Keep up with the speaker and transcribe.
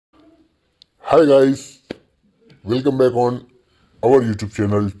Hi guys, welcome back on our YouTube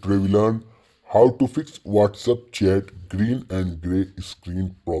channel. Today we learn how to fix WhatsApp chat green and gray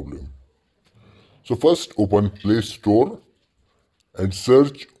screen problem. So first open Play Store and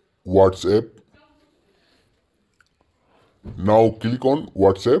search WhatsApp. Now click on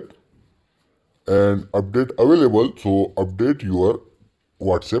WhatsApp and update available. So update your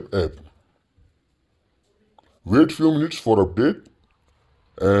WhatsApp app. Wait few minutes for update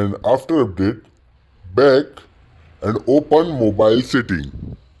and after update back and open mobile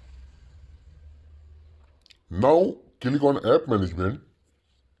setting. Now click on app management.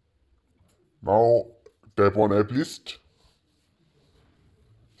 Now tap on app list.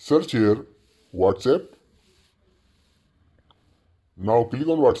 Search here WhatsApp. Now click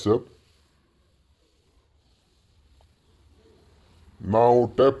on WhatsApp.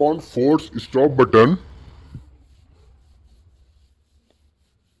 Now tap on force stop button.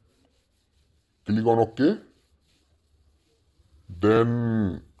 Click on OK.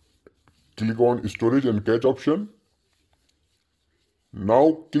 Then click on storage and cache option.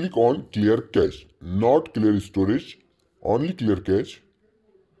 Now click on clear cache. Not clear storage, only clear cache.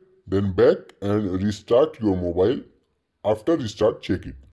 Then back and restart your mobile. After restart, check it.